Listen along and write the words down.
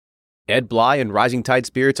Ed Bly and Rising Tide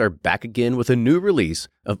Spirits are back again with a new release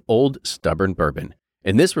of Old Stubborn Bourbon.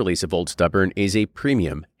 And this release of Old Stubborn is a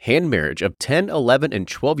premium hand marriage of 10, 11, and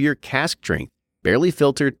 12-year cask strength, barely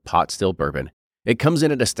filtered pot still bourbon. It comes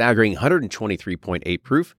in at a staggering 123.8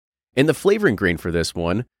 proof, and the flavoring grain for this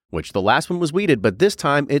one, which the last one was wheated, but this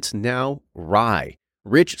time it's now rye.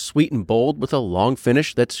 Rich, sweet, and bold with a long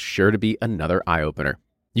finish that's sure to be another eye-opener.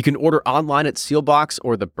 You can order online at Sealbox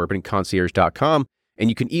or thebourbonconcierge.com, and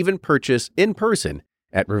you can even purchase in person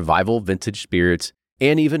at Revival Vintage Spirits,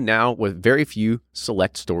 and even now with very few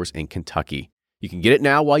select stores in Kentucky. You can get it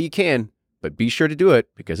now while you can, but be sure to do it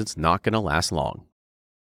because it's not going to last long.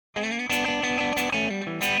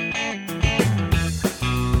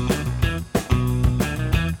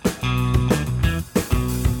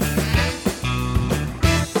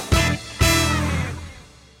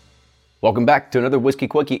 Welcome back to another Whiskey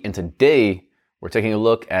Quickie, and today we're taking a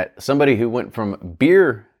look at somebody who went from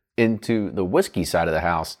beer into the whiskey side of the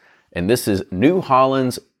house, and this is New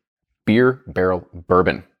Holland's Beer Barrel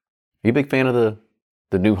Bourbon. Are you a big fan of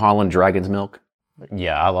the New Holland Dragon's Milk?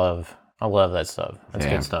 Yeah, I love that stuff. That's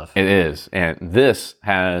good stuff. It is, and this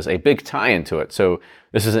has a big tie-in to it. So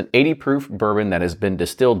this is an 80 proof bourbon that has been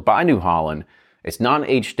distilled by New Holland. It's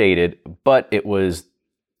non-age stated, but it was,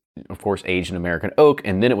 of course, aged in American oak,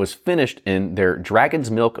 and then it was finished in their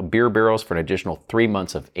Dragon's Milk beer barrels for an additional 3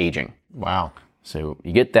 months of aging. Wow. So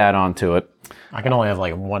you get that onto it. I can only have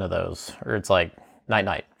like one of those, or it's like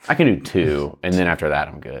night-night. I can do 2, and then after that,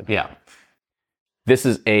 I'm good. Yeah. This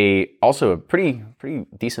is also a pretty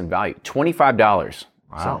decent value, $25.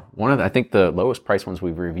 Wow. So I think the lowest price ones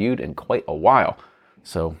we've reviewed in quite a while.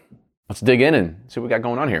 So let's dig in and see what we got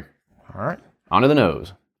going on here. All right. Onto the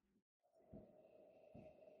nose.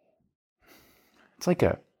 It's like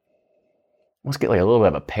let's get like a little bit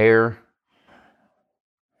of a pear.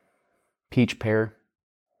 Peach pear.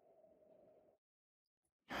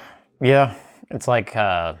 Yeah, it's like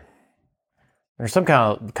there's some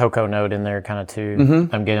kind of cocoa note in there kind of too.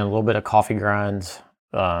 Mm-hmm. I'm getting a little bit of coffee grinds,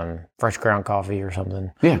 fresh ground coffee or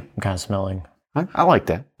something. Yeah. I'm kind of smelling. I like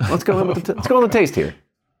that. Let's go with let's go on the taste here.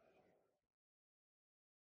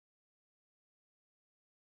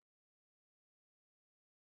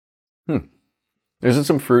 There's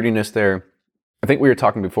some fruitiness there. I think we were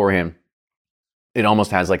talking beforehand. It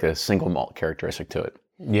almost has like a single malt characteristic to it.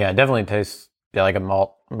 Yeah, it definitely tastes like a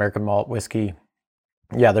malt, American malt whiskey.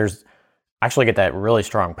 Yeah, I actually get that really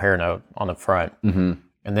strong pear note on the front. Mm-hmm.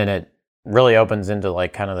 And then it really opens into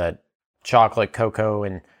like kind of that chocolate cocoa,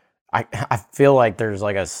 and I feel like there's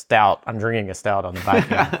like a stout. I'm drinking a stout on the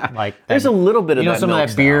back end. Like there's a little bit of that some of milk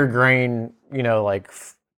that beer stout. grain, like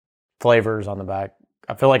flavors on the back.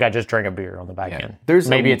 I feel like I just drank a beer on the back end.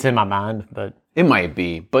 Maybe it's in my mind, but it might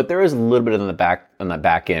be. But there is a little bit on the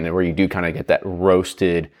back end where you do kind of get that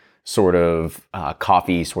roasted sort of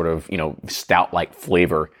coffee, sort of stout-like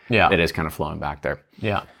flavor. Yeah, that is kind of flowing back there.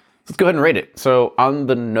 Yeah. Let's go ahead and rate it. So on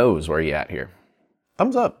the nose, where are you at here?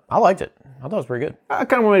 Thumbs up. I liked it. I thought it was pretty good. I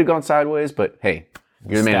kind of wanted to go sideways, but hey,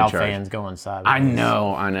 you're the man in charge. Stout fans going sideways. I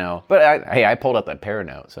know. But I pulled up that pear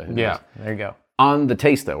note. So yeah, there you go. On the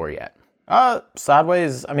taste, though, where are you at?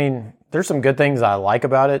 Sideways, I mean, there's some good things I like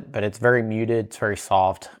about it, but it's very muted. It's very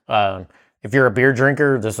soft. If you're a beer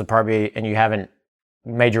drinker, this would probably, and you haven't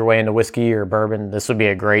made your way into whiskey or bourbon, this would be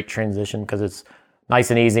a great transition because it's nice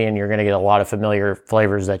and easy, and you're going to get a lot of familiar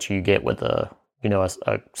flavors that you get with a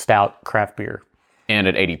stout craft beer. And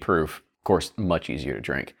at 80 proof, of course, much easier to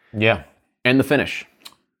drink. Yeah. And the finish?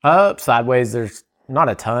 Sideways, there's not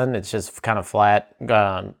a ton. It's just kind of flat.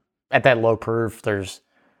 At that low proof, there's,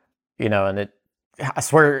 and I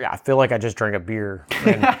swear, I feel like I just drank a beer.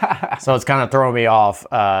 So it's kind of throwing me off.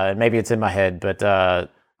 Maybe it's in my head, but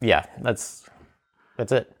yeah, that's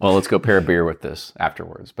it. Well, let's go pair a beer with this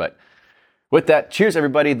afterwards. But with that, cheers,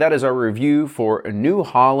 everybody. That is our review for New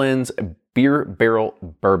Holland's Beer Barrel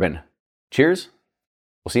Bourbon. Cheers.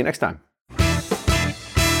 We'll see you next time.